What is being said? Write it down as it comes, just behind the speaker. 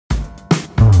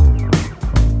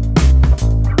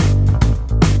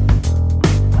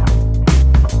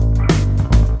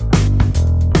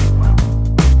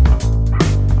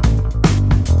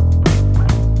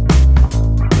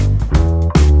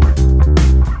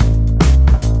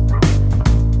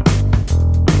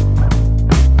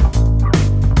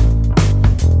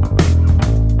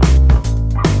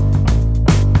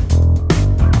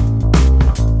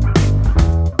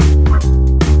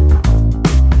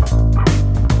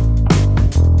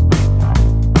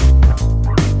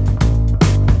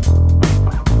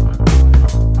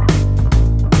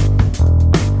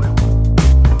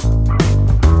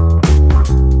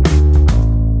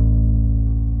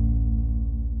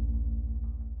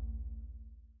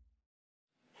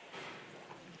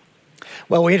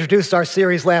Well, we introduced our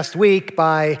series last week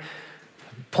by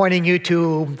pointing you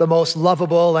to the most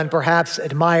lovable and perhaps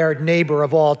admired neighbor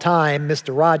of all time,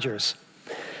 Mr. Rogers.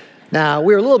 Now,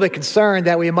 we were a little bit concerned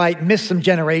that we might miss some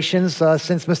generations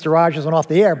since Mr. Rogers went off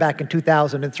the air back in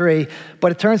 2003,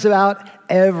 but it turns out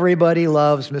everybody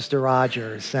loves Mr.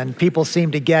 Rogers, and people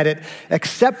seem to get it,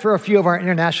 except for a few of our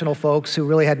international folks who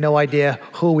really had no idea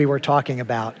who we were talking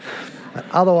about. But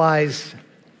otherwise,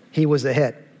 he was a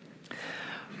hit.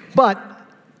 But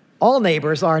all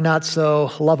neighbors are not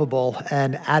so lovable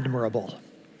and admirable.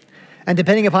 And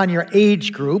depending upon your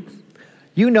age group,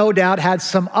 you no doubt had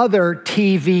some other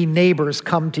TV neighbors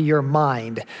come to your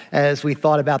mind as we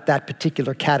thought about that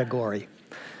particular category.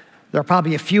 There are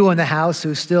probably a few in the house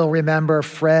who still remember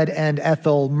Fred and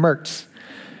Ethel Mertz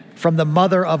from the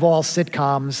mother of all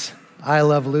sitcoms, I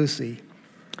Love Lucy.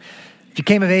 If you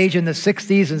came of age in the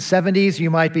 60s and 70s,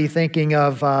 you might be thinking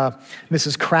of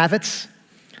Mrs. Kravitz,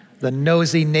 the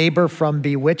nosy neighbor from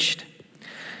Bewitched,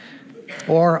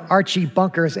 or Archie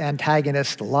Bunker's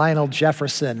antagonist, Lionel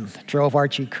Jefferson, drove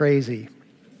Archie crazy.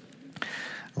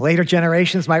 Later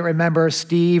generations might remember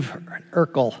Steve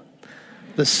Urkel,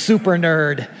 the super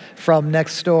nerd from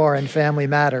Next Door and Family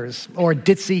Matters, or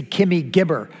ditzy Kimmy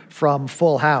Gibber from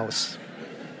Full House.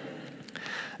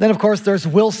 Then, of course, there's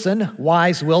Wilson,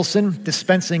 wise Wilson,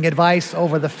 dispensing advice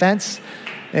over the fence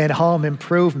in Home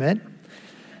Improvement.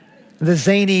 The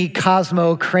zany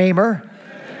Cosmo Kramer,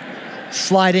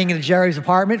 sliding into Jerry's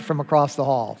apartment from across the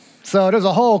hall. So there's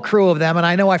a whole crew of them, and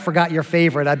I know I forgot your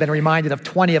favorite. I've been reminded of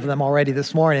 20 of them already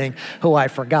this morning who I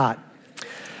forgot.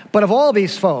 But of all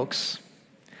these folks,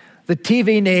 the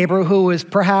TV neighbor who is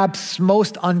perhaps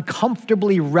most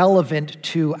uncomfortably relevant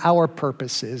to our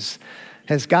purposes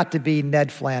has got to be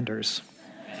Ned Flanders.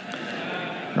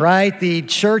 Right? The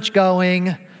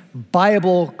church-going,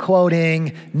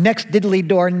 Bible-quoting, next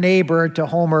diddly-door neighbor to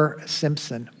Homer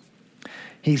Simpson.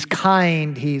 He's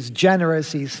kind, he's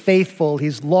generous, he's faithful,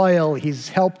 he's loyal, he's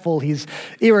helpful, he's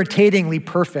irritatingly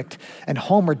perfect, and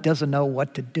Homer doesn't know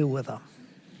what to do with him.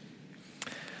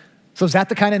 So is that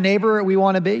the kind of neighbor we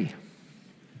want to be?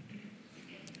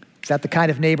 Is that the kind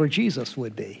of neighbor Jesus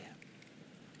would be?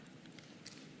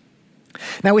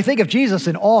 Now, we think of Jesus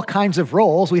in all kinds of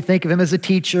roles. We think of him as a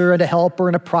teacher and a helper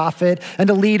and a prophet and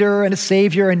a leader and a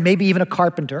savior and maybe even a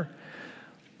carpenter.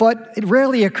 But it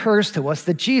rarely occurs to us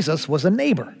that Jesus was a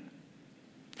neighbor.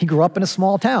 He grew up in a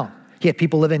small town. He had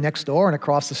people living next door and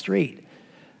across the street.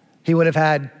 He would have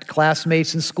had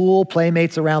classmates in school,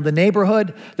 playmates around the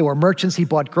neighborhood. There were merchants he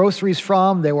bought groceries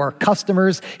from. There were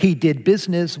customers he did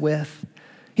business with.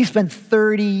 He spent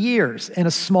 30 years in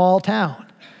a small town.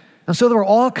 And so there were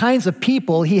all kinds of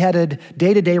people he had a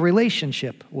day-to-day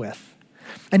relationship with.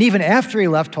 And even after he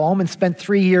left home and spent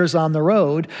 3 years on the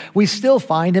road, we still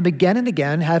find him again and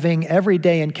again having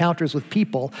everyday encounters with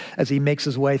people as he makes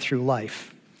his way through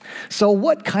life. So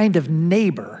what kind of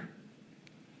neighbor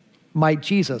might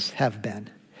Jesus have been?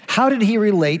 How did he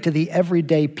relate to the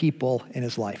everyday people in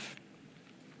his life?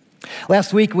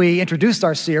 Last week, we introduced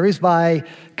our series by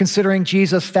considering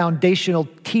Jesus' foundational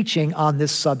teaching on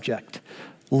this subject.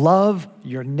 Love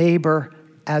your neighbor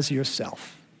as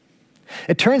yourself.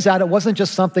 It turns out it wasn't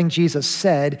just something Jesus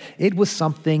said, it was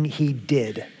something he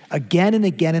did again and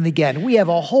again and again. We have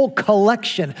a whole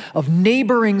collection of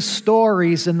neighboring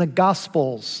stories in the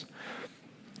Gospels,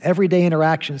 everyday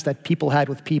interactions that people had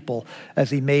with people as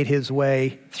he made his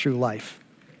way through life.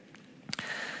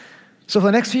 So for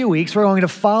the next few weeks, we're going to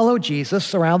follow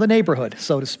Jesus around the neighborhood,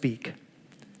 so to speak. And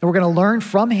we're going to learn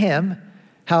from him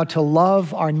how to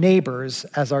love our neighbors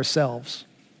as ourselves.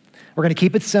 We're going to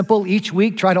keep it simple. Each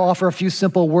week, try to offer a few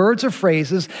simple words or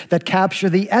phrases that capture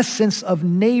the essence of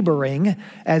neighboring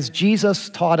as Jesus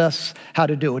taught us how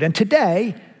to do it. And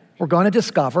today, we're going to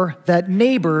discover that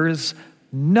neighbors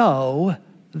know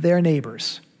their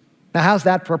neighbors. Now, how's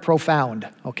that for profound?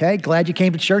 Okay, glad you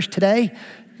came to church today.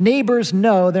 Neighbors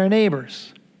know their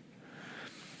neighbors.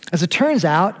 As it turns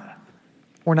out,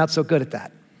 we're not so good at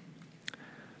that.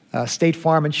 A State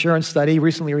Farm insurance study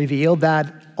recently revealed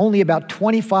that only about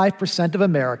 25% of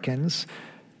Americans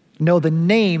know the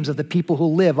names of the people who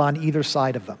live on either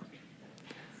side of them.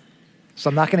 So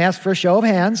I'm not going to ask for a show of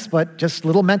hands, but just a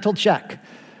little mental check.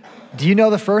 Do you know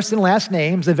the first and last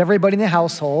names of everybody in the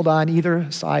household on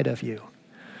either side of you?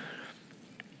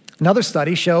 Another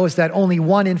study shows that only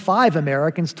 1 in 5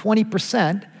 Americans,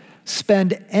 20%,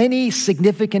 spend any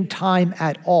significant time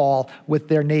at all with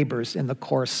their neighbors in the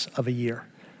course of a year.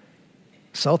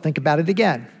 So think about it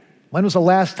again. When was the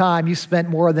last time you spent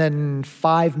more than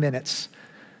 5 minutes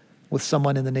with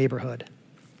someone in the neighborhood?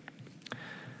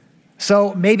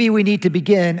 So maybe we need to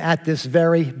begin at this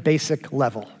very basic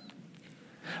level.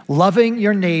 Loving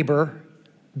your neighbor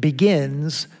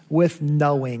begins with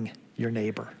knowing your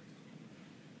neighbor.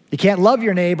 You can't love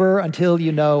your neighbor until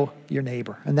you know your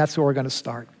neighbor, and that's where we're going to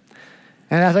start.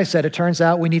 And as I said, it turns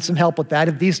out we need some help with that.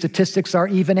 If these statistics are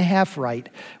even half right,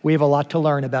 we have a lot to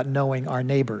learn about knowing our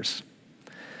neighbors.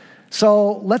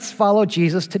 So let's follow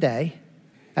Jesus today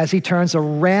as he turns a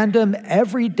random,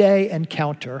 everyday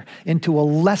encounter into a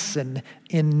lesson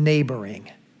in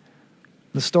neighboring.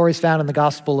 The story is found in the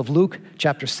Gospel of Luke,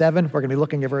 chapter 7. We're going to be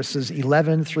looking at verses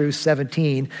 11 through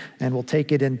 17, and we'll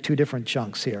take it in two different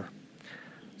chunks here.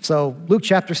 So Luke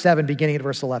chapter 7, beginning at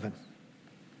verse 11.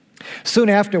 Soon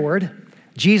afterward,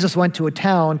 Jesus went to a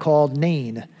town called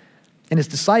Nain, and his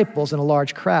disciples and a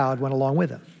large crowd went along with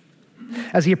him.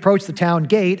 As he approached the town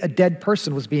gate, a dead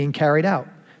person was being carried out,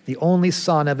 the only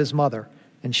son of his mother,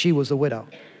 and she was a widow.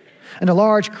 And a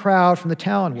large crowd from the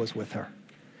town was with her.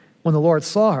 When the Lord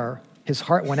saw her, his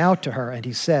heart went out to her, and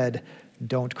he said,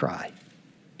 "Don't cry."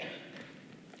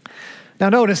 Now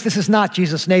notice, this is not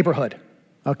Jesus' neighborhood,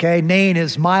 okay? Nain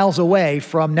is miles away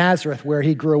from Nazareth, where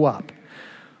he grew up.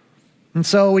 And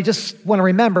so we just want to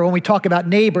remember, when we talk about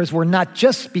neighbors, we're not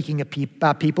just speaking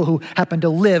about people who happen to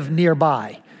live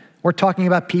nearby. We're talking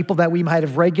about people that we might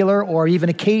have regular or even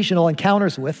occasional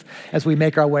encounters with as we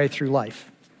make our way through life.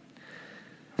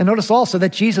 And notice also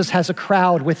that Jesus has a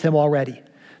crowd with him already.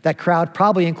 That crowd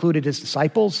probably included his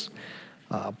disciples,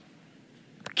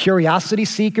 curiosity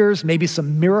seekers, maybe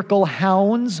some miracle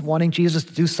hounds wanting Jesus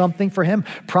to do something for him,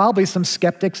 probably some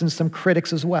skeptics and some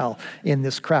critics as well in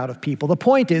this crowd of people. The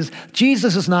point is,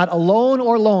 Jesus is not alone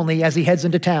or lonely as he heads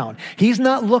into town. He's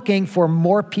not looking for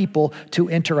more people to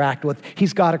interact with.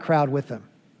 He's got a crowd with him.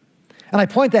 And I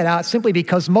point that out simply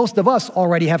because most of us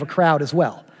already have a crowd as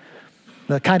well.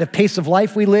 The kind of pace of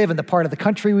life we live and the part of the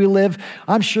country we live,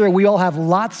 I'm sure we all have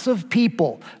lots of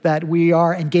people that we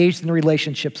are engaged in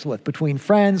relationships with, between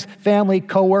friends, family,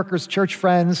 coworkers, church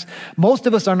friends. Most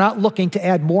of us are not looking to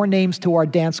add more names to our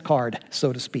dance card,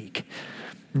 so to speak.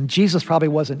 And Jesus probably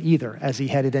wasn't either as he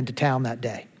headed into town that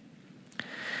day.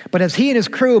 But as he and his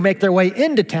crew make their way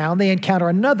into town, they encounter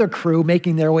another crew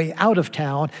making their way out of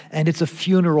town, and it's a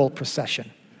funeral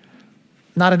procession.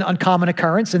 Not an uncommon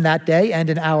occurrence in that day and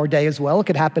in our day as well. It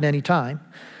could happen any time.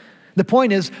 The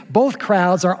point is, both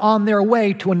crowds are on their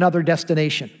way to another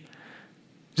destination.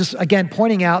 Just again,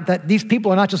 pointing out that these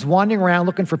people are not just wandering around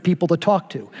looking for people to talk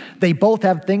to. They both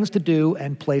have things to do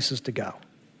and places to go.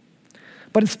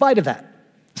 But in spite of that,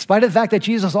 in spite of the fact that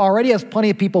Jesus already has plenty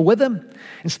of people with him,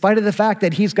 in spite of the fact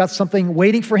that he's got something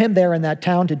waiting for him there in that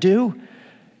town to do,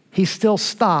 he still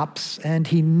stops and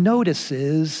he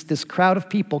notices this crowd of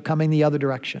people coming the other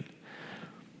direction.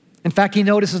 In fact, he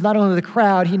notices not only the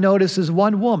crowd, he notices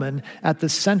one woman at the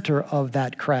center of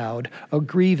that crowd, a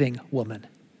grieving woman.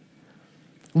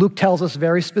 Luke tells us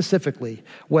very specifically,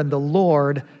 when the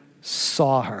Lord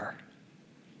saw her.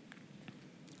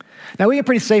 Now, we can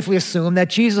pretty safely assume that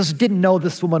Jesus didn't know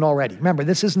this woman already. Remember,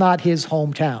 this is not his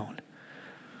hometown.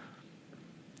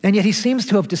 And yet he seems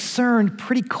to have discerned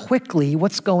pretty quickly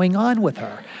what's going on with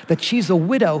her, that she's a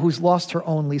widow who's lost her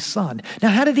only son. Now,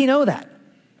 how did he know that?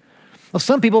 Well,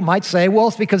 some people might say, well,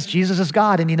 it's because Jesus is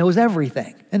God and he knows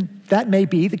everything. And that may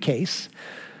be the case.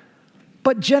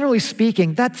 But generally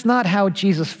speaking, that's not how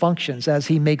Jesus functions as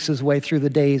he makes his way through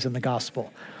the days in the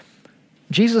gospel.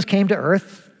 Jesus came to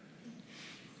earth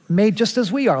made just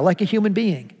as we are, like a human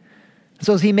being.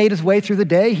 So as he made his way through the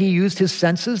day, he used his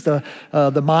senses,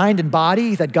 the mind and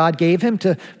body that God gave him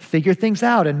to figure things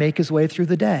out and make his way through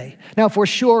the day. Now, for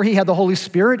sure, he had the Holy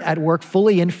Spirit at work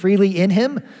fully and freely in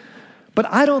him, but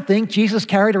I don't think Jesus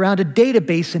carried around a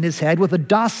database in his head with a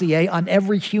dossier on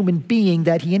every human being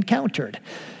that he encountered.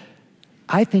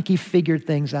 I think he figured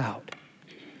things out.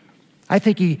 I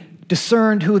think he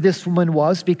discerned who this woman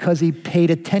was because he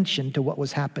paid attention to what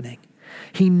was happening.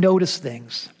 He noticed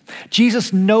things.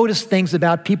 Jesus noticed things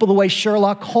about people the way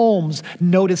Sherlock Holmes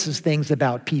notices things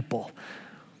about people.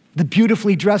 The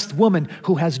beautifully dressed woman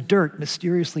who has dirt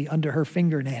mysteriously under her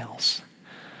fingernails.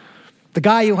 The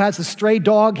guy who has the stray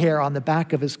dog hair on the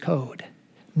back of his coat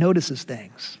notices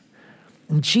things.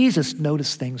 And Jesus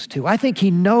noticed things too. I think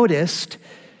he noticed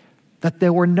that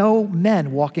there were no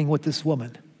men walking with this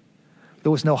woman.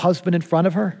 There was no husband in front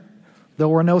of her. There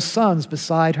were no sons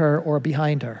beside her or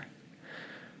behind her.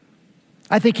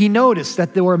 I think he noticed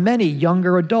that there were many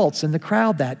younger adults in the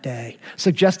crowd that day,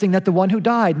 suggesting that the one who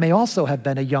died may also have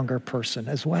been a younger person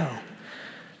as well.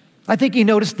 I think he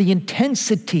noticed the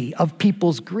intensity of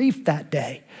people's grief that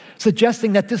day,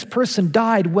 suggesting that this person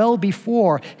died well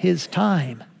before his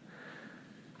time.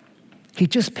 He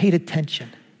just paid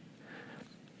attention.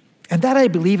 And that, I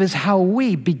believe, is how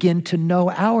we begin to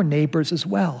know our neighbors as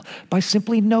well, by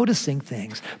simply noticing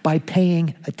things, by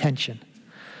paying attention.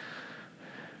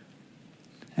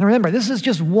 And remember, this is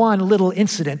just one little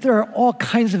incident. There are all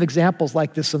kinds of examples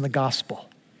like this in the gospel.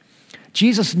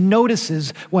 Jesus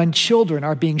notices when children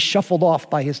are being shuffled off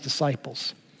by his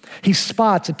disciples. He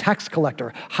spots a tax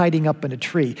collector hiding up in a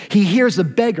tree. He hears a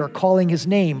beggar calling his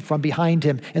name from behind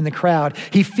him in the crowd.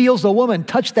 He feels a woman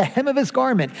touch the hem of his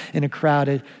garment in a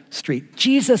crowded street.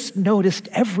 Jesus noticed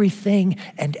everything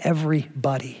and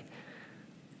everybody.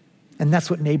 And that's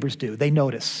what neighbors do. They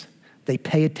notice. They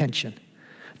pay attention.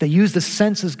 They use the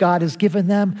senses God has given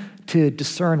them to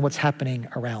discern what's happening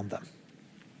around them.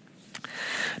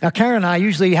 Now, Karen and I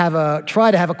usually try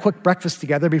to have a quick breakfast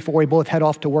together before we both head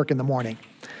off to work in the morning.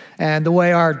 And the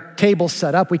way our table's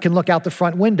set up, we can look out the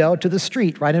front window to the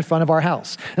street right in front of our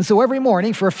house. And so every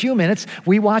morning for a few minutes,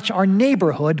 we watch our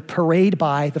neighborhood parade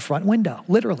by the front window,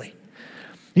 literally.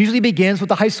 It usually begins with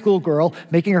the high school girl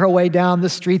making her way down the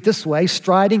street this way,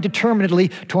 striding determinedly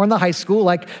toward the high school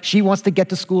like she wants to get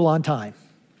to school on time.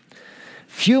 A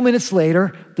few minutes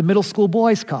later, the middle school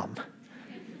boys come,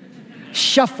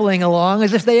 shuffling along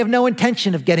as if they have no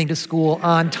intention of getting to school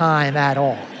on time at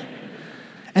all.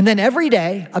 And then every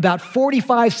day, about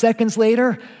 45 seconds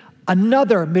later,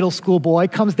 another middle school boy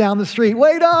comes down the street.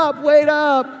 Wait up, wait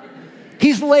up.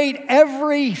 He's late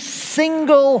every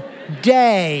single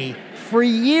day for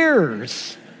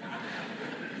years.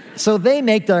 So they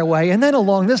make their way, and then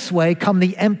along this way come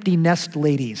the empty nest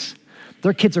ladies.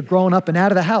 Their kids are grown up and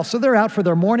out of the house, so they're out for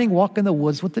their morning walk in the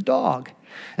woods with the dog.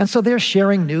 And so they're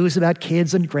sharing news about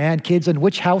kids and grandkids and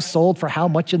which house sold for how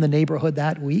much in the neighborhood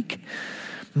that week.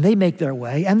 And they make their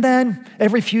way. And then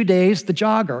every few days, the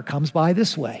jogger comes by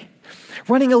this way,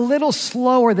 running a little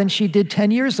slower than she did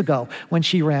 10 years ago when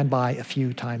she ran by a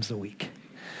few times a week.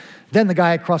 Then the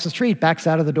guy across the street backs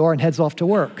out of the door and heads off to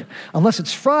work, unless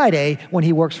it's Friday when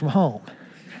he works from home.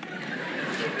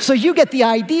 So you get the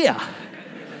idea.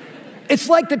 It's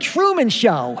like the Truman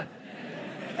Show.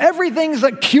 Everything's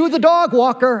like cue the dog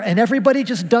walker, and everybody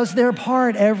just does their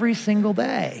part every single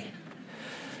day.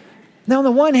 Now, on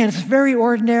the one hand, it's very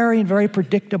ordinary and very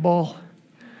predictable,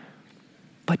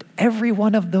 but every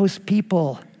one of those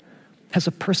people has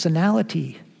a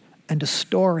personality and a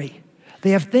story.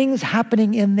 They have things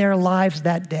happening in their lives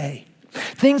that day,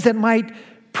 things that might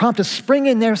prompt a spring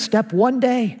in their step one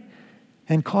day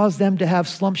and cause them to have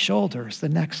slumped shoulders the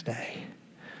next day.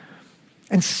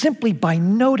 And simply by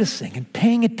noticing and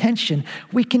paying attention,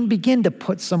 we can begin to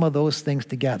put some of those things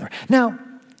together. Now,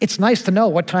 it's nice to know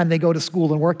what time they go to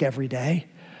school and work every day,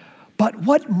 but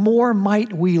what more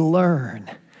might we learn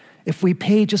if we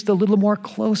paid just a little more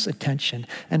close attention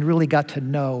and really got to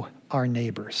know our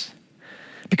neighbors?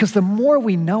 Because the more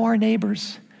we know our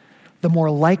neighbors, the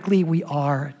more likely we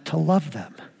are to love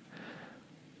them.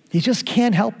 You just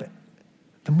can't help it.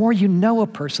 The more you know a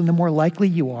person, the more likely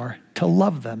you are to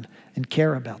love them and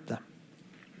care about them.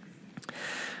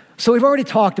 So we've already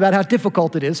talked about how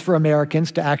difficult it is for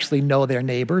Americans to actually know their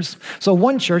neighbors. So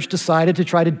one church decided to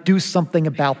try to do something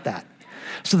about that.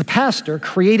 So the pastor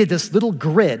created this little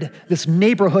grid, this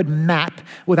neighborhood map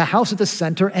with a house at the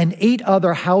center and 8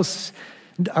 other house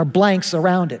or blanks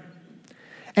around it.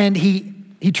 And he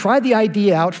tried the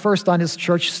idea out first on his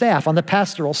church staff, on the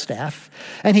pastoral staff,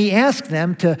 and he asked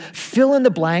them to fill in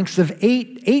the blanks of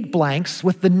eight blanks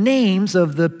with the names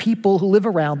of the people who live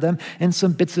around them and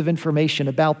some bits of information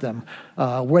about them,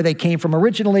 where they came from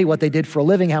originally, what they did for a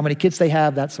living, how many kids they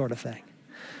have, that sort of thing.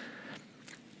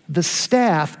 The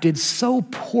staff did so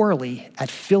poorly at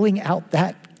filling out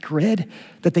that grid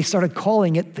that they started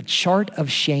calling it the chart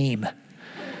of shame,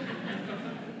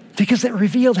 because it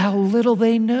revealed how little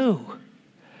they knew.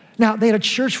 Now, they had a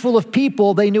church full of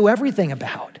people they knew everything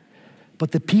about,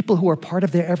 but the people who were part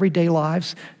of their everyday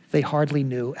lives, they hardly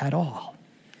knew at all.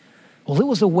 Well, it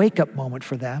was a wake-up moment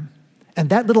for them, and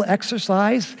that little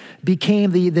exercise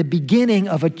became the beginning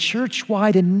of a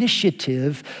church-wide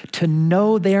initiative to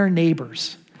know their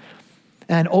neighbors.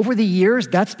 And over the years,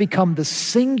 that's become the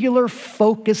singular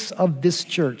focus of this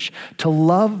church, to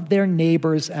love their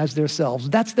neighbors as themselves.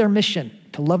 That's their mission,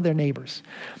 to love their neighbors.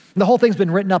 The whole thing's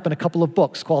been written up in a couple of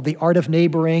books called The Art of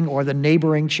Neighboring or The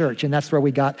Neighboring Church, and that's where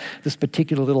we got this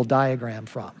particular little diagram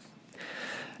from.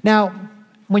 Now,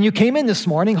 when you came in this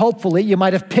morning, hopefully you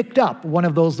might have picked up one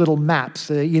of those little maps,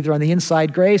 either on the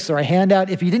Inside Grace or a handout.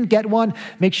 If you didn't get one,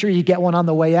 make sure you get one on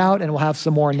the way out, and we'll have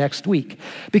some more next week.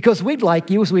 Because we'd like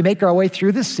you, as we make our way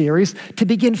through this series, to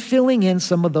begin filling in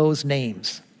some of those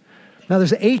names. Now,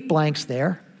 there's 8 blanks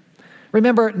there.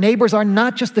 Remember, neighbors are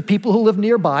not just the people who live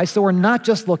nearby, so we're not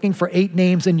just looking for 8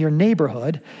 names in your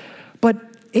neighborhood, but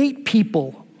 8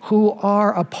 people who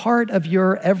are a part of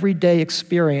your everyday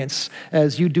experience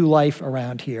as you do life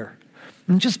around here.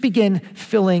 And just begin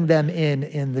filling them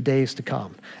in the days to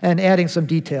come and adding some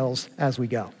details as we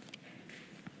go.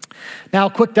 Now, a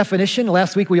quick definition.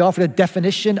 Last week we offered a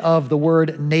definition of the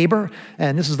word neighbor,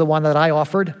 and this is the one that I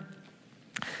offered.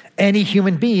 Any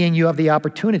human being you have the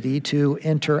opportunity to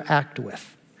interact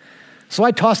with. So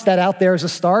I tossed that out there as a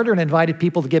starter and invited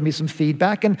people to give me some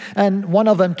feedback. And one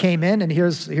of them came in, and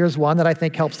here's one that I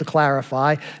think helps to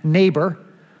clarify. Neighbor,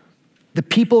 the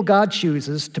people God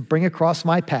chooses to bring across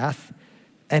my path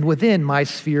and within my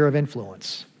sphere of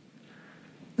influence.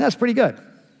 That's pretty good.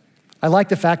 I like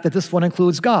the fact that this one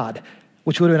includes God,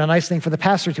 which would have been a nice thing for the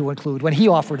pastor to include when he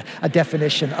offered a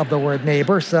definition of the word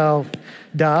neighbor, so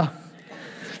duh.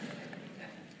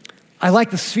 I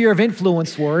like the sphere of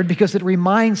influence word because it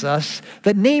reminds us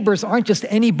that neighbors aren't just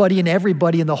anybody and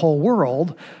everybody in the whole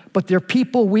world, but they're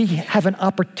people we have an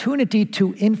opportunity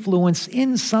to influence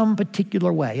in some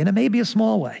particular way. And it may be a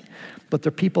small way, but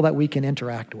they're people that we can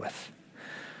interact with.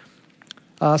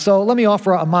 So let me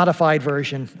offer a modified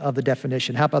version of the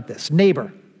definition. How about this?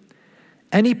 Neighbor,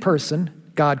 any person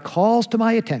God calls to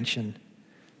my attention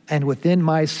and within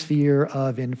my sphere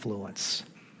of influence.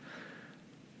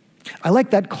 I like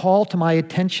that call to my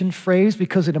attention phrase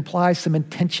because it implies some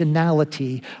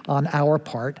intentionality on our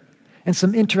part and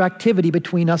some interactivity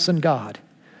between us and God.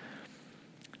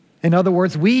 In other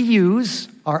words, we use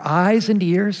our eyes and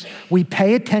ears, we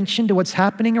pay attention to what's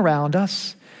happening around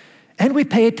us, and we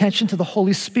pay attention to the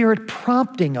Holy Spirit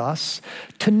prompting us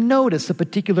to notice a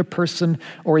particular person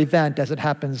or event as it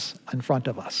happens in front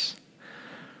of us.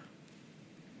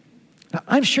 Now,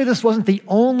 I'm sure this wasn't the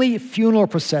only funeral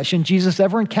procession Jesus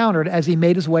ever encountered as he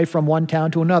made his way from one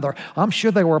town to another. I'm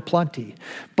sure there were plenty.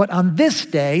 But on this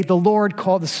day,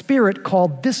 the Spirit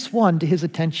called this one to his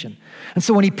attention. And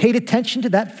so when he paid attention to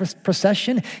that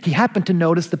procession, he happened to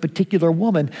notice the particular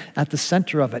woman at the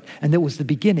center of it. And it was the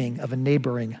beginning of a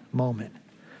neighboring moment.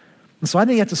 And so I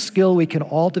think that's a skill we can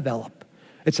all develop.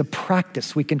 It's a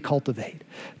practice we can cultivate.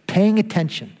 Paying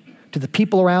attention to the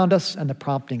people around us and the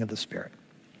prompting of the Spirit.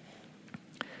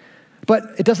 But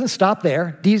it doesn't stop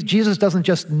there. Jesus doesn't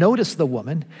just notice the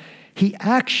woman. He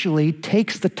actually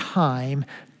takes the time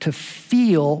to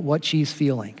feel what she's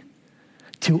feeling,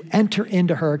 to enter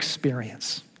into her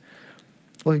experience.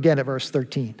 Look again at verse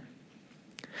 13.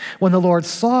 When the Lord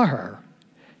saw her,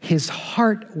 his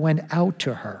heart went out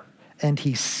to her, and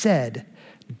he said,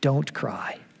 "Don't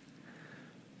cry."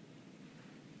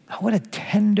 What a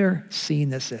tender scene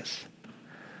this is.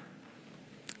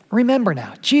 Remember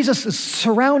now, Jesus is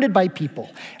surrounded by people,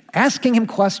 asking him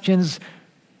questions,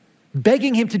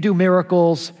 begging him to do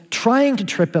miracles, trying to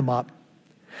trip him up.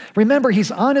 Remember,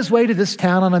 he's on his way to this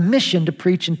town on a mission to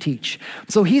preach and teach.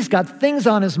 So he's got things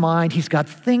on his mind, he's got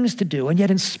things to do, and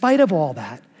yet in spite of all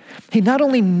that, he not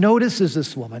only notices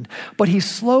this woman, but he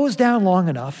slows down long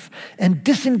enough and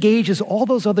disengages all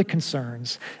those other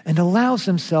concerns and allows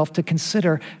himself to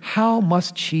consider how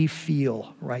must she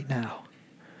feel right now.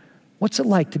 What's it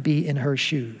like to be in her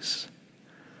shoes?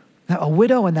 Now, a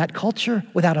widow in that culture,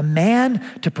 without a man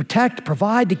to protect,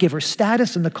 provide, to give her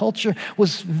status in the culture,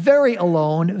 was very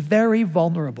alone, very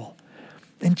vulnerable.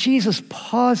 And Jesus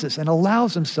pauses and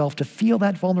allows himself to feel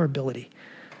that vulnerability.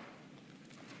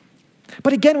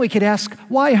 But again, we could ask,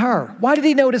 why her? Why did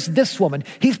he notice this woman?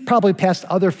 He's probably passed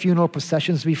other funeral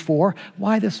processions before.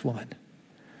 Why this woman?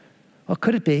 Well,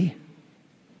 could it be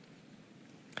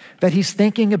that he's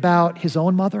thinking about his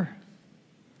own mother,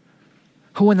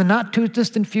 who in the not too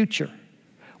distant future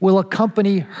will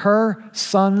accompany her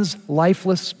son's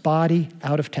lifeless body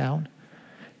out of town?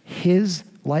 His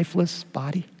lifeless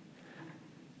body?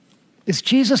 Is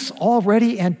Jesus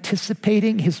already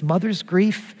anticipating his mother's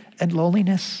grief and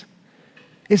loneliness?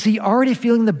 Is he already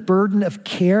feeling the burden of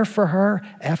care for her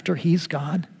after he's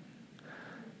gone?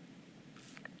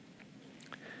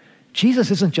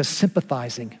 Jesus isn't just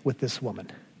sympathizing with this woman.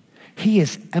 He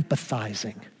is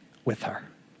empathizing with her.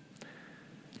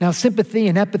 Now, sympathy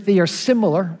and empathy are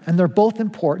similar, and they're both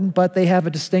important, but they have a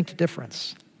distinct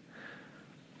difference.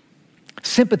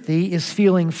 Sympathy is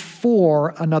feeling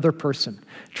for another person,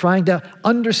 trying to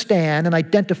understand and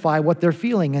identify what they're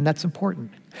feeling, and that's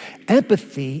important.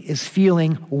 Empathy is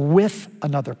feeling with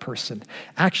another person,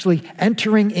 actually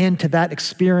entering into that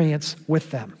experience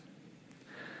with them,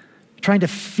 trying to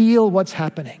feel what's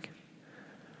happening.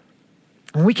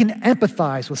 When we can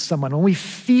empathize with someone, when we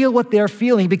feel what they're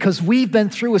feeling because we've been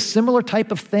through a similar type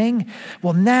of thing,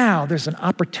 well, now there's an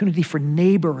opportunity for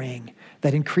neighboring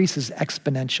that increases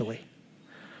exponentially.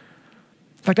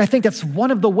 In fact, I think that's one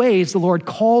of the ways the Lord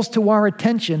calls to our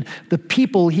attention the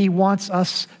people he wants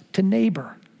us to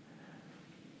neighbor.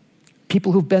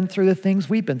 people who've been through the things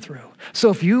we've been through. So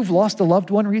if you've lost a loved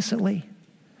one recently,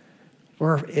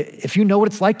 or if you know what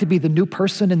it's like to be the new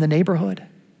person in the neighborhood,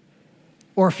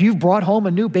 or if you've brought home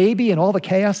a new baby and all the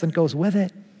chaos that goes with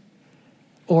it,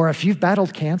 or if you've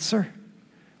battled cancer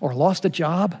or lost a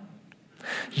job,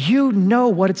 you know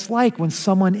what it's like when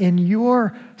someone in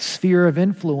your sphere of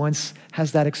influence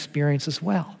has that experience as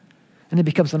well. And it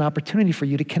becomes an opportunity for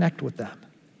you to connect with them.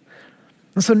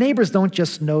 And so neighbors don't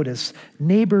just notice,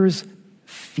 neighbors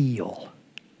feel.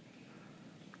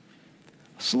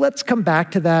 So let's come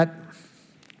back to that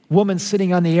woman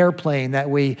sitting on the airplane that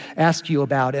we asked you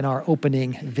about in our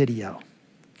opening video.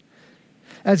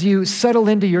 As you settle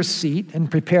into your seat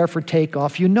and prepare for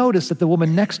takeoff, you notice that the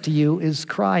woman next to you is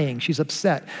crying. She's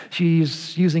upset.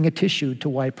 She's using a tissue to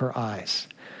wipe her eyes.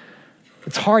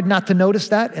 It's hard not to notice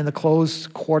that in the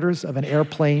closed quarters of an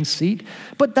airplane seat,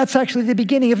 but that's actually the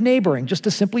beginning of neighboring, just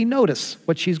to simply notice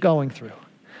what she's going through.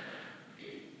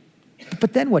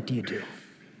 But then what do you do?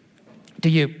 Do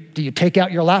you take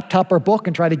out your laptop or book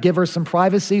and try to give her some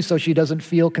privacy so she doesn't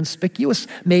feel conspicuous?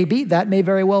 Maybe. That may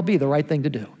very well be the right thing to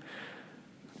do.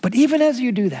 But even as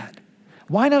you do that,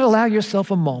 why not allow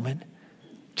yourself a moment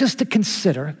just to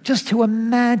consider, just to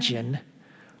imagine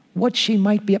what she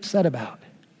might be upset about?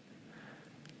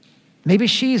 Maybe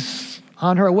she's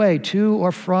on her way to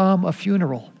or from a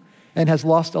funeral and has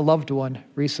lost a loved one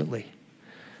recently.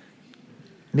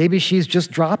 Maybe she's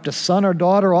just dropped a son or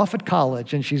daughter off at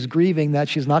college and she's grieving that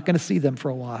she's not going to see them for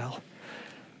a while.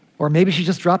 Or maybe she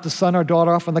just dropped a son or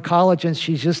daughter off from the college and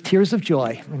she's just tears of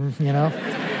joy,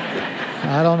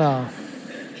 I don't know.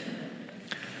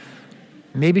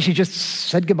 Maybe she just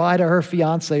said goodbye to her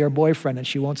fiance or boyfriend and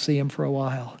she won't see him for a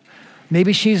while.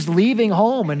 Maybe she's leaving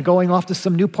home and going off to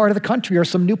some new part of the country or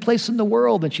some new place in the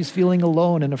world and she's feeling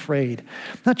alone and afraid.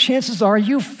 Now, chances are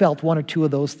you've felt one or two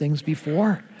of those things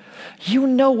before. You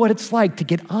know what it's like to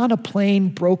get on a plane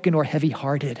broken or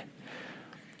heavy-hearted.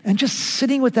 And just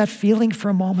sitting with that feeling for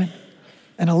a moment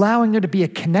and allowing there to be a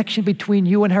connection between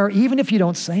you and her, even if you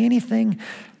don't say anything,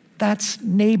 that's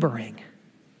neighboring.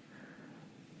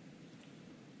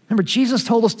 Remember, Jesus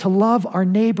told us to love our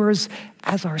neighbors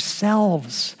as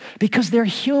ourselves because they're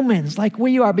humans like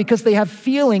we are, because they have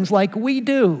feelings like we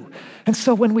do. And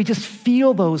so when we just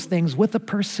feel those things with a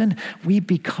person, we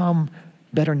become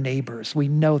better neighbors. We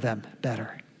know them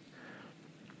better.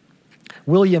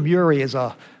 William Ury is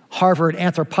a Harvard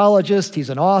anthropologist. He's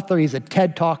an author. He's a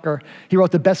TED talker. He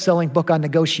wrote the best-selling book on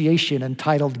negotiation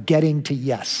entitled Getting to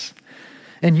Yes.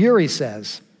 And Ury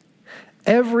says,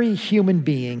 every human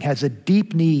being has a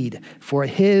deep need for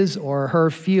his or her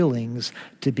feelings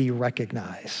to be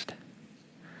recognized.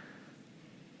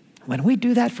 When we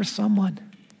do that for someone,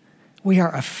 we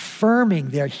are affirming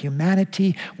their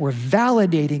humanity, we're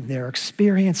validating their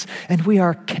experience, and we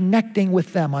are connecting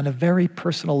with them on a very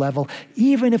personal level,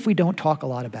 even if we don't talk a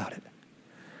lot about it.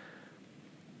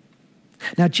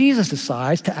 Now, Jesus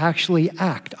decides to actually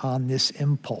act on this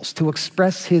impulse, to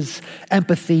express his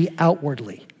empathy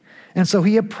outwardly. And so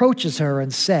he approaches her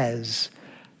and says,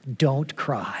 "Don't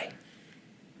cry."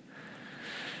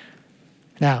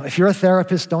 Now, if you're a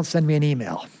therapist, don't send me an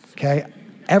email, okay?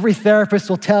 Every therapist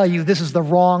will tell you this is the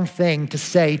wrong thing to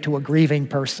say to a grieving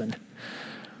person.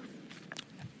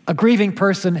 A grieving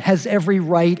person has every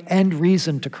right and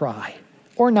reason to cry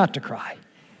or not to cry.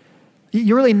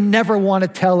 You really never want to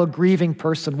tell a grieving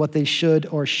person what they should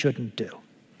or shouldn't do.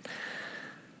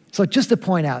 So just to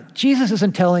point out, Jesus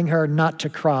isn't telling her not to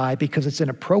cry because it's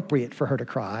inappropriate for her to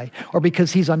cry or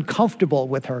because he's uncomfortable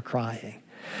with her crying.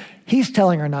 He's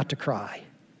telling her not to cry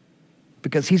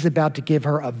because he's about to give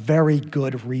her a very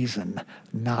good reason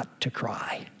not to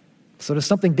cry. So there's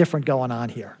something different going on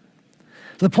here.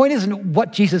 So the point isn't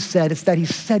what Jesus said, it's that he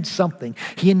said something.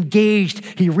 He engaged,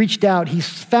 he reached out, he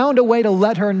found a way to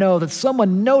let her know that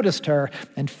someone noticed her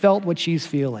and felt what she's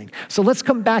feeling. So let's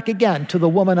come back again to the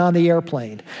woman on the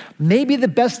airplane. Maybe the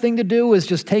best thing to do is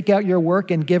just take out your work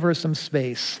and give her some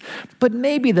space. But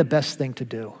maybe the best thing to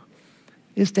do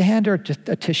is to hand her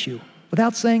a tissue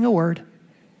without saying a word,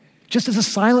 just as a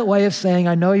silent way of saying,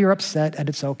 I know you're upset and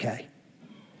it's okay.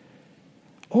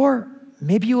 Or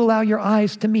maybe you allow your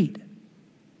eyes to meet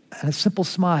and a simple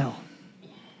smile.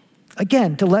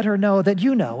 Again, to let her know that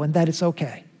you know and that it's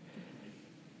okay.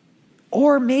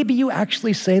 Or maybe you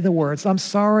actually say the words, I'm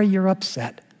sorry you're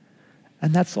upset.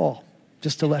 And that's all,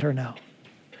 just to let her know.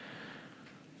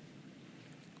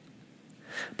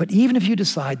 But even if you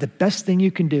decide the best thing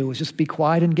you can do is just be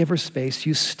quiet and give her space,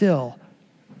 you still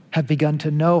have begun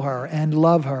to know her and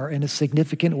love her in a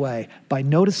significant way by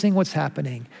noticing what's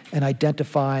happening and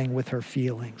identifying with her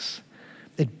feelings.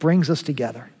 It brings us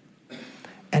together.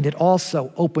 And it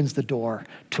also opens the door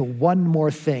to one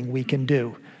more thing we can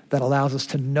do that allows us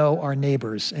to know our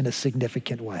neighbors in a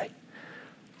significant way.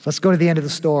 So let's go to the end of the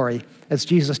story as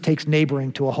Jesus takes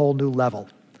neighboring to a whole new level.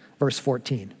 Verse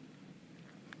 14.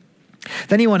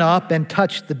 Then he went up and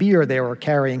touched the bier they were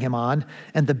carrying him on,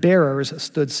 and the bearers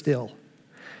stood still.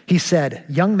 He said,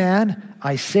 "Young man,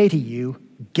 I say to you,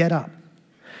 get up."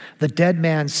 The dead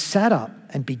man sat up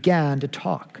and began to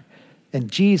talk,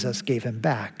 and Jesus gave him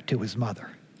back to his mother.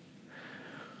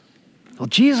 Well,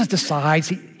 Jesus decides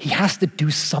he has to do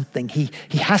something. He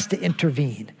has to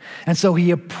intervene. And so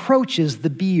he approaches the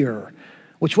bier,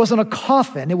 which wasn't a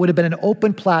coffin. It would have been an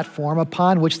open platform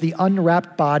upon which the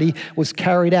unwrapped body was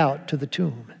carried out to the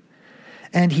tomb.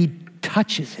 And he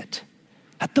touches it.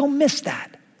 Now, don't miss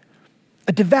that.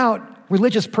 A devout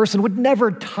religious person would never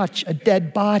touch a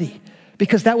dead body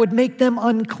because that would make them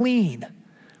unclean.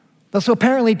 So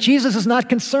apparently, Jesus is not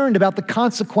concerned about the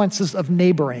consequences of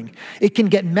neighboring. It can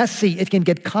get messy, it can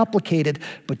get complicated,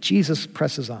 but Jesus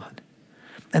presses on.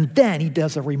 And then he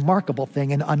does a remarkable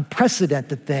thing, an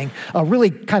unprecedented thing, a really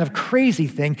kind of crazy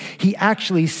thing. He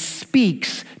actually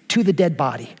speaks to the dead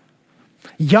body.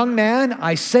 "Young man,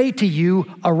 I say to you,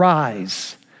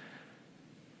 arise."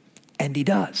 And he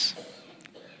does.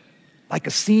 Like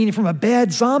a scene from a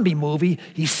bad zombie movie,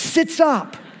 he sits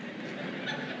up.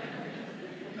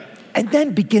 And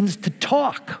then begins to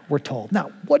talk, we're told.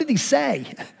 Now, what did he say?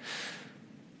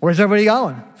 Where's everybody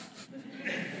going?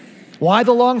 Why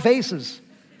the long faces?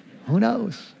 Who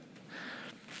knows?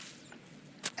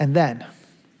 And then,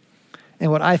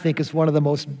 in what I think is one of the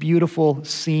most beautiful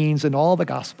scenes in all the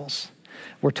Gospels,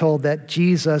 we're told that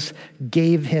Jesus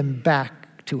gave him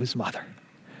back to his mother.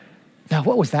 Now,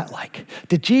 what was that like?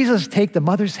 Did Jesus take the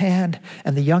mother's hand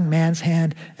and the young man's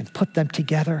hand and put them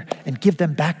together and give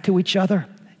them back to each other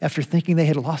after thinking they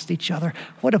had lost each other?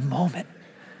 What a moment.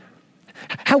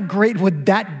 How great would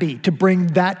that be to bring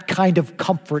that kind of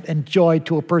comfort and joy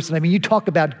to a person? I mean, you talk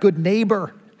about good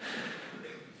neighbor.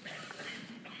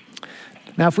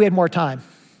 Now, if we had more time,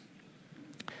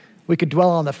 we could dwell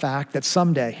on the fact that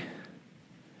someday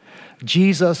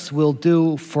Jesus will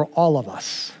do for all of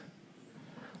us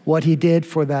what he did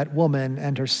for that woman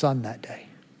and her son that day.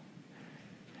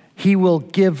 He will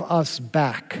give us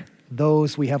back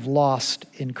those we have lost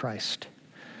in Christ.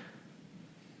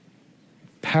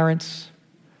 Parents,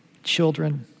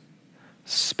 children,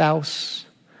 spouse,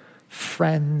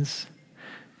 friends,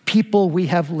 people we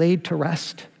have laid to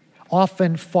rest,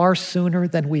 often far sooner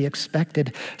than we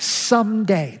expected.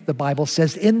 Someday, the Bible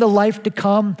says, in the life to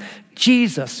come,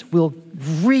 Jesus will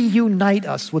reunite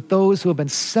us with those who have been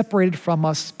separated from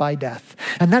us by death.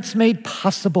 And that's made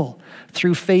possible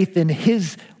through faith in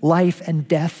his life and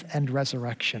death and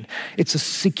resurrection. It's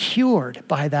secured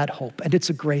by that hope, and it's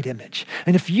a great image.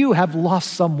 And if you have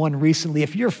lost someone recently,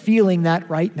 if you're feeling that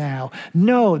right now,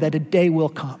 know that a day will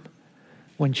come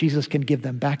when Jesus can give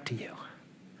them back to you.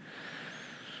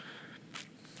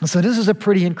 And so this is a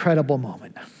pretty incredible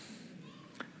moment.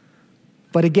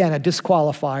 But again, a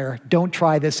disqualifier, don't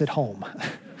try this at home.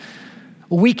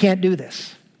 We can't do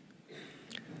this.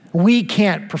 We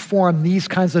can't perform these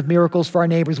kinds of miracles for our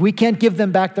neighbors. We can't give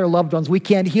them back their loved ones. We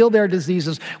can't heal their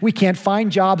diseases. We can't find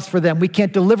jobs for them. We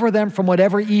can't deliver them from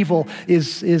whatever evil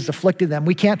is afflicting them.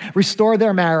 We can't restore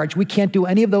their marriage. We can't do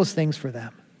any of those things for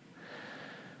them.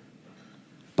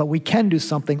 But we can do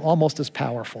something almost as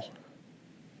powerful.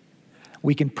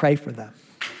 We can pray for them.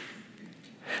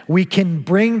 We can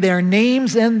bring their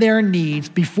names and their needs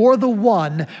before the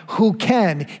one who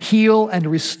can heal and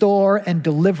restore and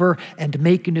deliver and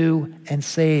make new and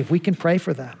save. We can pray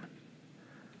for them.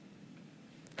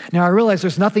 Now, I realize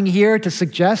there's nothing here to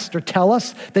suggest or tell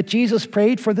us that Jesus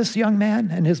prayed for this young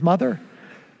man and his mother,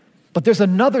 but there's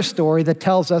another story that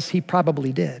tells us he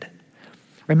probably did.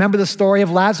 Remember the story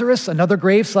of Lazarus, another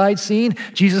graveside scene?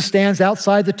 Jesus stands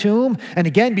outside the tomb, and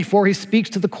again, before he speaks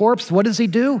to the corpse, what does he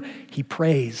do? He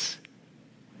prays.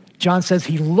 John says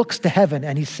he looks to heaven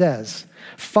and he says,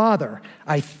 "Father,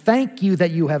 I thank you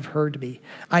that you have heard me.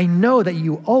 I know that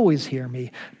you always hear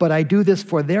me, but I do this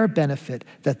for their benefit,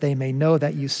 that they may know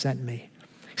that you sent me."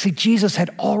 See, Jesus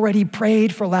had already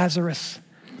prayed for Lazarus.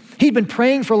 He'd been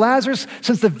praying for Lazarus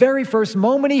since the very first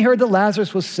moment he heard that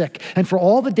Lazarus was sick, and for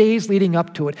all the days leading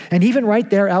up to it. And even right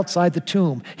there outside the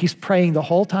tomb, he's praying the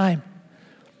whole time.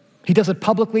 He does it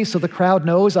publicly so the crowd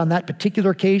knows on that particular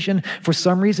occasion. For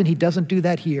some reason, he doesn't do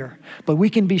that here. But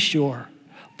we can be sure,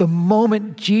 the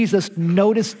moment Jesus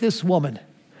noticed this woman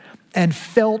and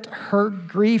felt her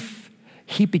grief,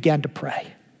 he began to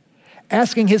pray,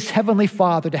 asking his heavenly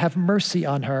Father to have mercy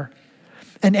on her,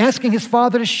 and asking his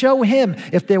Father to show him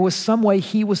if there was some way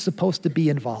he was supposed to be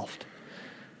involved.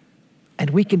 And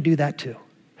we can do that too.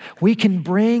 We can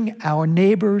bring our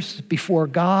neighbors before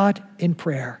God in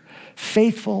prayer.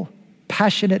 Faithful,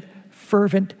 passionate,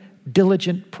 fervent,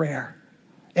 diligent prayer.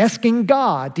 Asking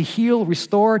God to heal,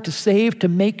 restore, to save, to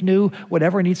make new,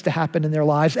 whatever needs to happen in their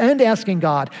lives. And asking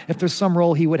God if there's some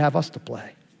role he would have us to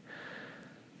play.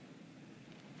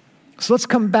 So let's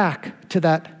come back to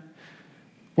that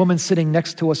woman sitting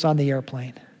next to us on the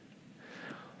airplane.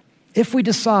 If we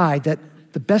decide that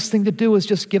the best thing to do is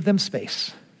just give them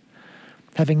space,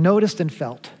 having noticed and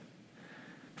felt,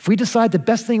 if we decide the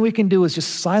best thing we can do is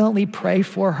just silently pray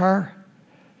for her,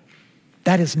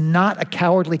 that is not a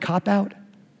cowardly cop-out.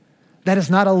 That is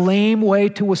not a lame way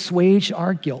to assuage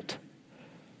our guilt.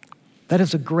 That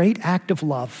is a great act of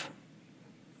love.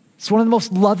 It's one of the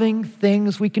most loving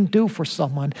things we can do for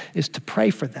someone is to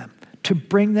pray for them, to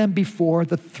bring them before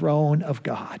the throne of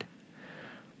God.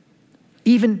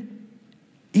 Even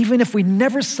if we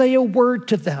never say a word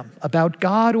to them about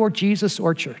God or Jesus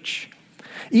or church,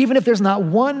 even if there's not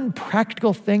one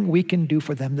practical thing we can do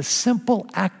for them, the simple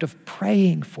act of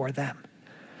praying for them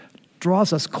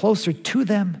draws us closer to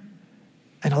them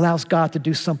and allows God to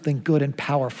do something good and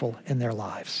powerful in their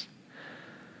lives.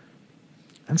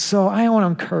 And so I want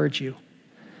to encourage you,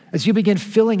 as you begin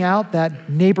filling out that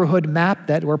neighborhood map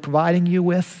that we're providing you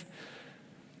with,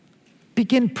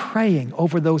 begin praying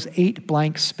over those 8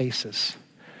 blank spaces.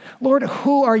 Lord,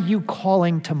 who are you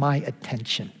calling to my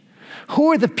attention?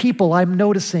 Who are the people I'm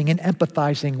noticing and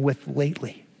empathizing with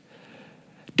lately?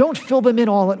 Don't fill them in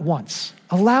all at once.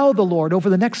 Allow the Lord over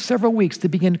the next several weeks to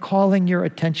begin calling your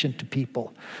attention to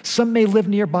people. Some may live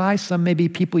nearby, some may be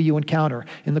people you encounter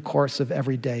in the course of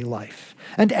everyday life.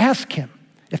 And ask him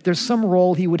if there's some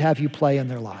role he would have you play in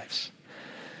their lives.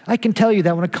 I can tell you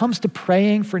that when it comes to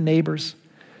praying for neighbors,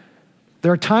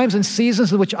 there are times and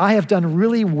seasons in which I have done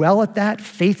really well at that,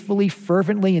 faithfully,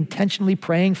 fervently, intentionally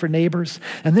praying for neighbors.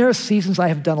 And there are seasons I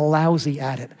have done lousy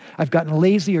at it. I've gotten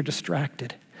lazy or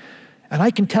distracted. And I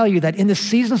can tell you that in the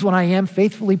seasons when I am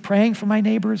faithfully praying for my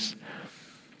neighbors,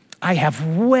 I have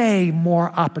way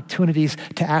more opportunities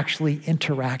to actually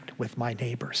interact with my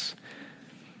neighbors.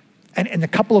 And in the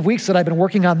couple of weeks that I've been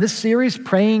working on this series,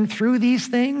 praying through these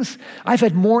things, I've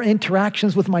had more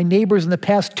interactions with my neighbors in the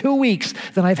past 2 weeks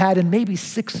than I've had in maybe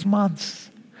 6 months.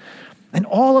 And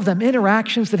all of them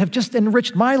interactions that have just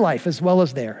enriched my life as well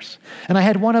as theirs. And I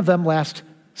had one of them last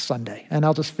Sunday, and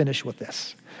I'll just finish with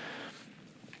this.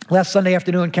 Last Sunday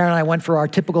afternoon, Karen and I went for our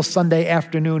typical Sunday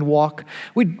afternoon walk.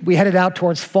 We headed out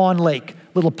towards Fawn Lake,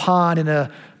 little pond in a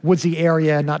woodsy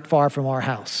area not far from our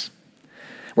house.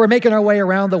 We're making our way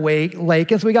around the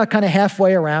lake, and so we got kind of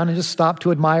halfway around and just stopped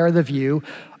to admire the view.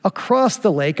 Across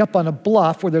the lake, up on a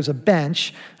bluff where there's a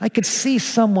bench, I could see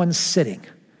someone sitting.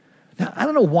 Now, I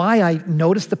don't know why I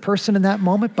noticed the person in that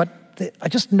moment, but I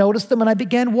just noticed them, and I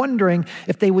began wondering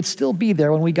if they would still be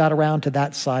there when we got around to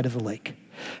that side of the lake.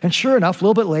 And sure enough, a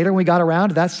little bit later, when we got around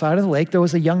to that side of the lake, there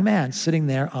was a young man sitting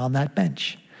there on that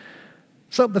bench.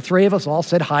 So the 3 of us all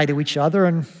said hi to each other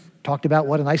and talked about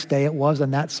what a nice day it was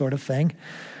and that sort of thing.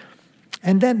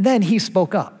 And then he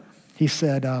spoke up. He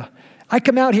said, I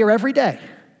come out here every day.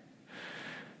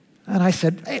 And I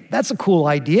said, hey, that's a cool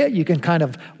idea. You can kind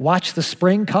of watch the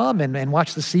spring come and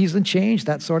watch the season change,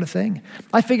 that sort of thing.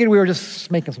 I figured we were just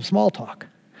making some small talk.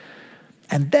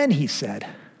 And then he said,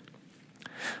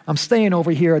 I'm staying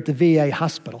over here at the VA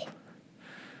hospital.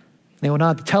 They went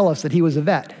on to tell us that he was a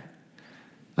vet.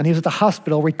 And he was at the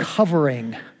hospital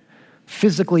recovering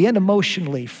physically and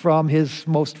emotionally from his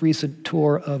most recent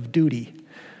tour of duty.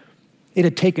 It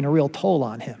had taken a real toll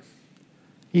on him.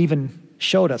 He even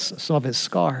showed us some of his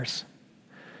scars.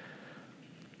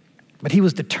 But he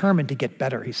was determined to get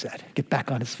better, he said, get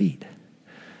back on his feet.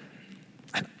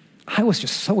 And I was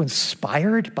just so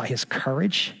inspired by his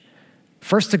courage.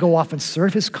 First to go off and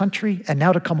serve his country, and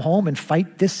now to come home and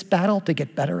fight this battle to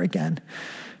get better again.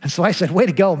 And so I said, way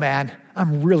to go, man.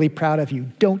 I'm really proud of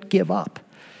you. Don't give up.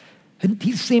 And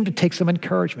he seemed to take some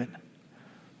encouragement.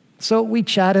 So we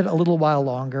chatted a little while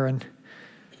longer, and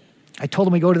I told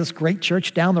him we go to this great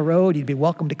church down the road. He'd be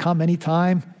welcome to come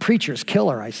anytime. Preacher's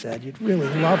killer, I said. You'd really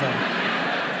love him.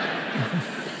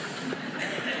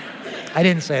 I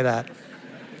didn't say that.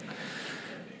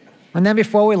 And then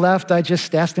before we left, I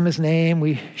just asked him his name.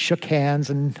 We shook hands,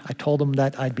 and I told him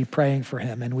that I'd be praying for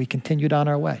him, and we continued on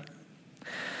our way.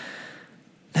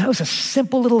 That was a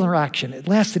simple little interaction. It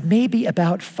lasted maybe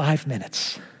about 5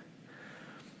 minutes.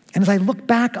 And as I look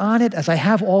back on it, as I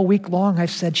have all week long,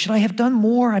 I've said, should I have done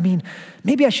more? I mean,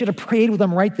 maybe I should have prayed with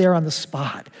him right there on the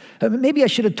spot. Maybe I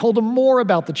should have told him more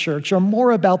about the church or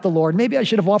more about the Lord. Maybe I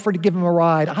should have offered to give him a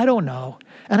ride. I don't know.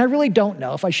 And I really don't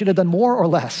know if I should have done more or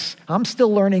less. I'm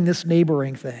still learning this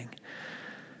neighboring thing.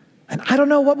 And I don't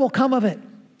know what will come of it.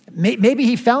 Maybe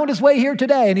he found his way here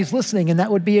today and he's listening, and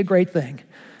that would be a great thing.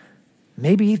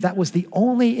 Maybe that was the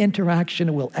only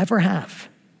interaction we'll ever have.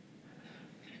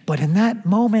 But in that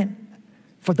moment,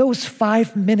 for those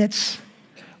 5 minutes,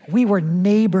 we were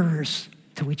neighbors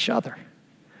to each other.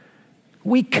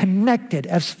 We connected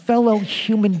as fellow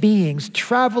human beings,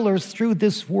 travelers through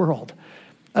this world,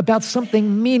 about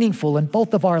something meaningful in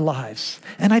both of our lives.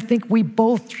 And I think we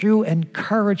both drew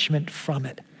encouragement from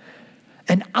it.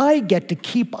 And I get to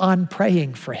keep on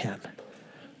praying for him,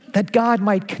 that God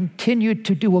might continue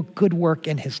to do a good work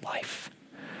in his life.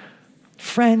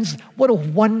 Friends, what a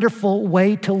wonderful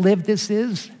way to live this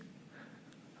is.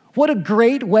 What a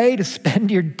great way to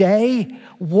spend your day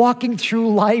walking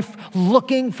through life,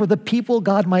 looking for the people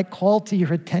God might call to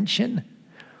your attention.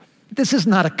 This is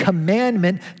not a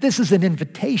commandment. This is an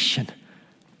invitation.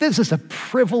 This is a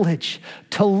privilege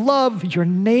to love your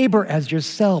neighbor as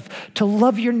yourself, to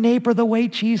love your neighbor the way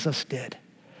Jesus did.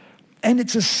 And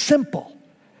it's as simple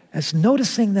as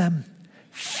noticing them,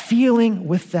 feeling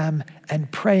with them, and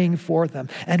praying for them.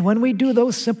 And when we do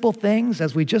those simple things,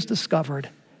 as we just discovered,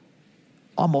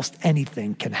 almost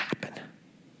anything can happen.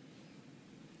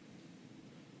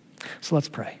 So let's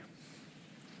pray.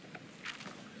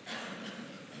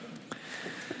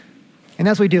 And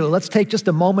as we do, let's take just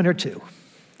a moment or two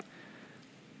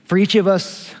for each of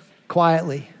us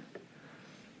quietly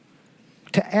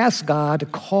to ask God to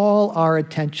call our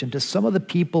attention to some of the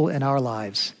people in our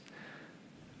lives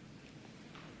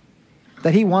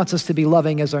that he wants us to be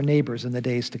loving as our neighbors in the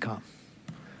days to come.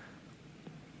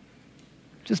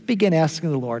 Just begin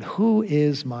asking the Lord, who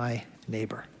is my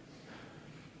neighbor?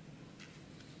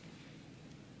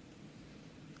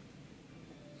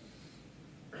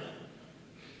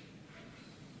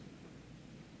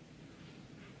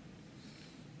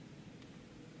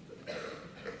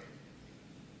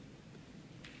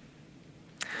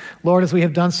 Lord, as we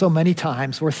have done so many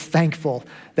times, we're thankful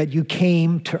that you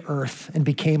came to earth and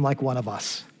became like one of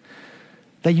us,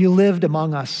 that you lived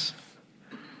among us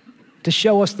to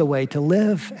show us the way to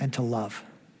live and to love.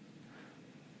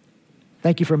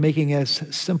 Thank you for making it as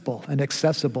simple and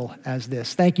accessible as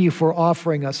this. Thank you for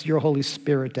offering us your Holy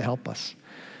Spirit to help us.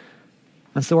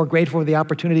 And so we're grateful for the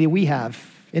opportunity we have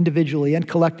individually and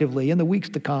collectively in the weeks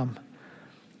to come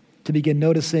to begin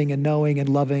noticing and knowing and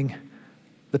loving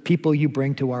the people you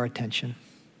bring to our attention.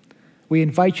 We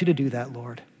invite you to do that,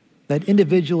 Lord, that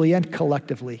individually and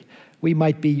collectively we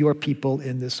might be your people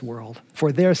in this world,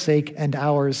 for their sake and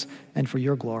ours and for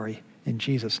your glory. In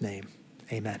Jesus' name,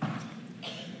 amen.